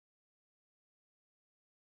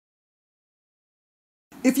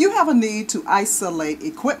If you have a need to isolate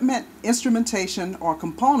equipment, instrumentation, or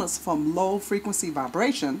components from low-frequency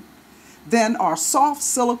vibration, then our soft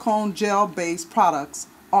silicone gel-based products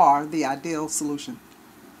are the ideal solution.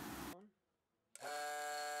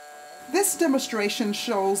 This demonstration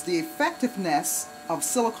shows the effectiveness of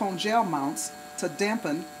silicone gel mounts to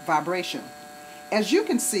dampen vibration. As you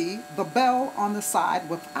can see, the bell on the side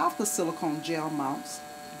without the silicone gel mounts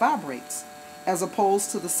vibrates, as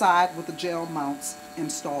opposed to the side with the gel mounts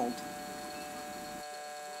installed.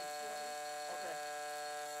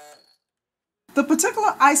 The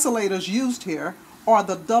particular isolators used here are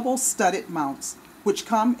the double-studded mounts, which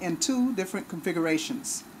come in two different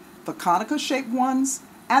configurations, the conical-shaped ones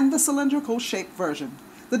and the cylindrical-shaped version.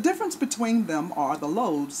 The difference between them are the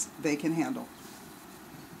loads they can handle.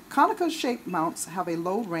 Conical-shaped mounts have a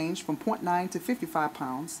load range from 0.9 to 55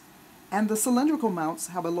 pounds, and the cylindrical mounts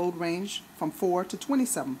have a load range from 4 to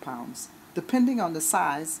 27 pounds, depending on the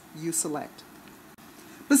size you select.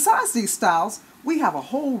 Besides these styles, we have a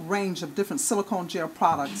whole range of different silicone gel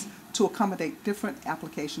products to accommodate different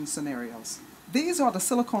application scenarios. These are the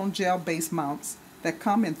silicone gel-based mounts that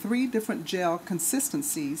come in 3 different gel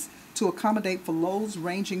consistencies to accommodate for loads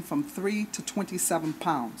ranging from 3 to 27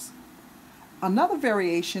 pounds. Another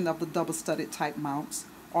variation of the double-studded type mounts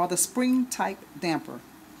are the spring-type damper.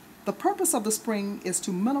 The purpose of the spring is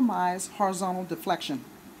to minimize horizontal deflection.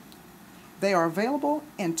 They are available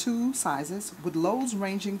in 2 sizes with loads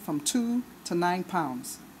ranging from 2 to 9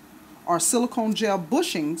 pounds. Our silicone gel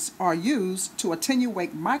bushings are used to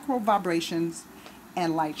attenuate micro vibrations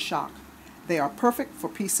and light shock. They are perfect for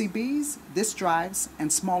PCBs, disk drives,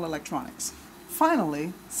 and small electronics.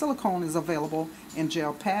 Finally, silicone is available in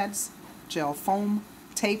gel pads, gel foam,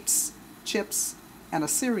 tapes, chips, and a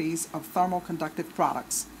series of thermal-conductive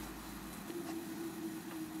products.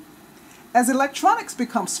 As electronics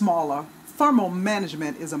become smaller, thermal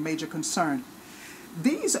management is a major concern.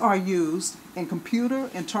 These are used in computer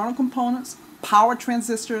internal components, power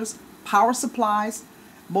transistors, power supplies,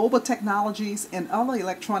 mobile technologies, and other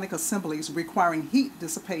electronic assemblies requiring heat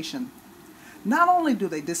dissipation. Not only do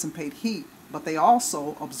they dissipate heat, but they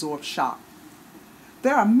also absorb shock.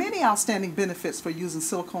 There are many outstanding benefits for using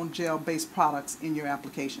silicone gel-based products in your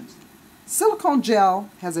applications. Silicone gel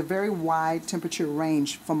has a very wide temperature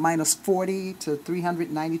range from minus 40 to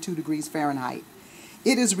 392 degrees Fahrenheit.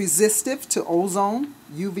 It is resistive to ozone,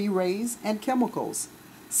 UV rays, and chemicals.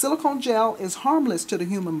 Silicone gel is harmless to the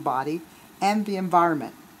human body and the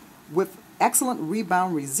environment. With excellent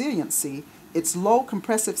rebound resiliency, its low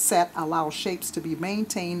compressive set allows shapes to be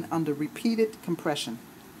maintained under repeated compression.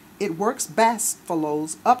 It works best for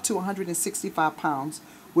loads up to 165 pounds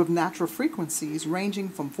with natural frequencies ranging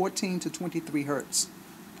from 14 to 23 Hertz.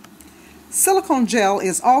 Silicone gel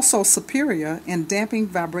is also superior in damping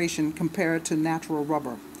vibration compared to natural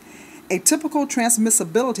rubber. A typical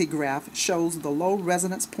transmissibility graph shows the low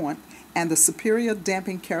resonance point and the superior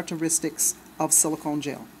damping characteristics of silicone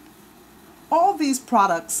gel. All these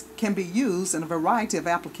products can be used in a variety of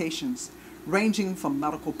applications, ranging from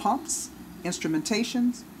medical pumps,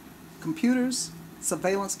 instrumentations, computers,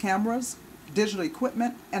 surveillance cameras, digital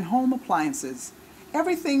equipment, and home appliances.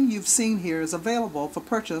 Everything you've seen here is available for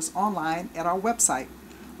purchase online at our website.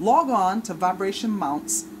 Log on to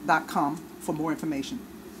vibrationmounts.com for more information.